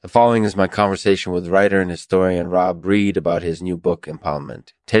The following is my conversation with writer and historian Rob Reid about his new book,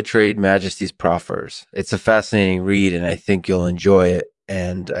 Impoundment, Tetrad Majesties Profferers. It's a fascinating read, and I think you'll enjoy it.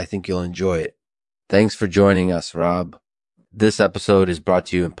 Thanks for joining us, Rob. This episode is brought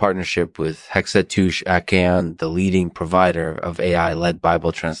to you in partnership with Hexatush Achaeon, the leading provider of AI-led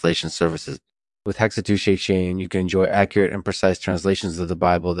Bible translation services. With Hexatush Achaeon, you can enjoy accurate and precise translations of the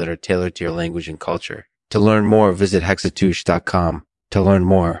Bible that are tailored to your language and culture. To learn more, visit hexatush.com.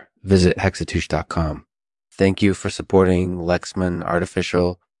 Thank you for supporting Lexman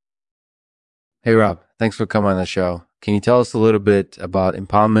Artificial. Hey, Rob, thanks for coming on the show. Can you tell us a little bit about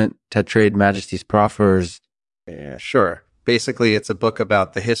Impoundment, Tetrad Majesties Profferers? Yeah, sure. Basically, it's a book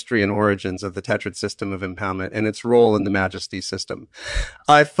about the history and origins of the Tetrad system of impoundment and its role in the Majesty system.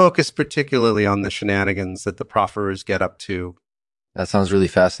 I focus particularly on the shenanigans that the profferers get up to. That sounds really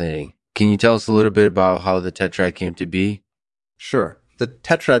fascinating. Can you tell us a little bit about how the Tetrad came to be? Sure. The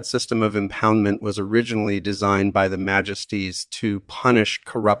Tetrad system of impoundment was originally designed by the Majesties to punish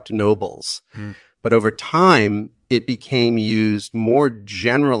corrupt nobles. But over time, it became used more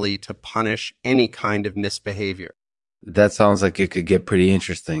generally to punish any kind of misbehavior. That sounds like it could get pretty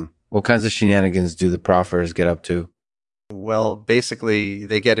interesting. What kinds of shenanigans do the profferers get up to? Well, basically,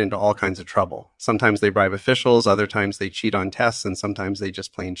 they get into all kinds of trouble. Sometimes they bribe officials, other times they cheat on tests, and sometimes they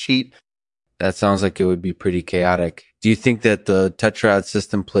just plain cheat. That sounds like it would be pretty chaotic. Do you think that the Tetrad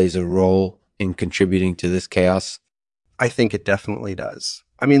system plays a role in contributing to this chaos? I think it definitely does.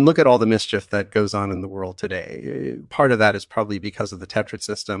 I mean, look at all the mischief that goes on in the world today. Part of that is probably because of the Tetrad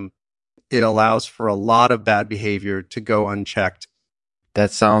system. It allows for a lot of bad behavior to go unchecked.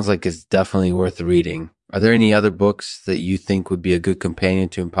 That sounds like it's definitely worth reading. Are there any other books that you think would be a good companion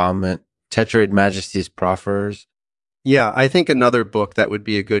to Impoundment? Tetrad Majesties Profferers? Yeah, I think another book that would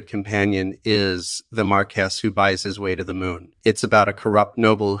be a good companion is The Marquess Who Buys His Way to the Moon. It's about a corrupt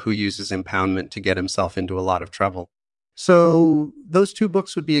noble who uses impoundment to get himself into a lot of trouble. So those two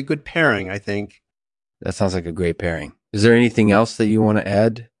books would be a good pairing, I think. That sounds like a great pairing. Is there anything else that you want to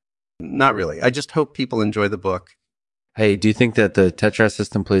add? Not really. I just hope people enjoy the book. Hey, do you think that the Tetrad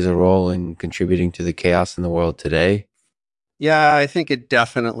system plays a role in contributing to the chaos in the world today? Yeah, I think it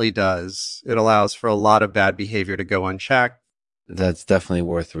definitely does. It allows for a lot of bad behavior to go unchecked. That's definitely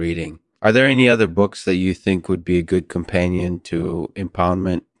worth reading. Are there any other books that you think would be a good companion to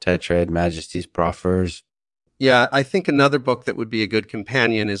Impoundment, Tetrad Majesties Profferers? Yeah, I think another book that would be a good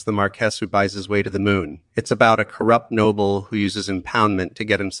companion is The Marquess Who Buys His Way to the Moon. It's about a corrupt noble who uses impoundment to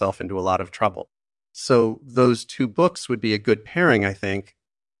get himself into a lot of trouble. So those two books would be a good pairing, I think.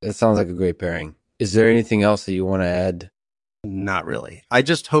 That sounds like a great pairing. Is there anything else that you want to add? Not really. I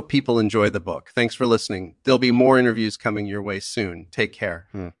just hope people enjoy the book. Thanks for listening. There'll be more interviews coming your way soon. Take care.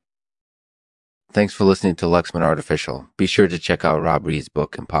 Thanks for listening to Lexman Artificial. Be sure to check out Rob Reid's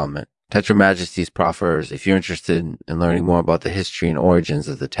book, Impoundment. Tetrad Majesties Profferers, if you're interested in learning more about the history and origins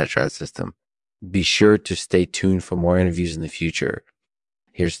of the Tetrad system. Be sure to stay tuned for more interviews in the future.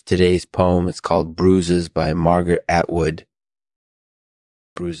 Here's today's poem. It's called Bruises by Margaret Atwood.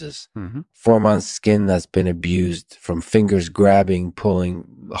 Bruises. Form on skin that's been abused, from fingers grabbing,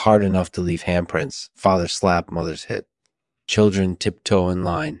 pulling, hard enough to leave handprints. Father slap, mother's hit. Children tiptoe in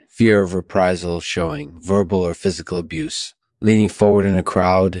line, fear of reprisal showing, verbal or physical abuse. Leaning forward in a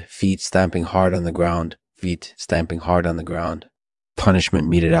crowd, feet stamping hard on the ground. Punishment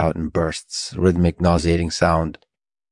meted out in bursts, rhythmic nauseating sound.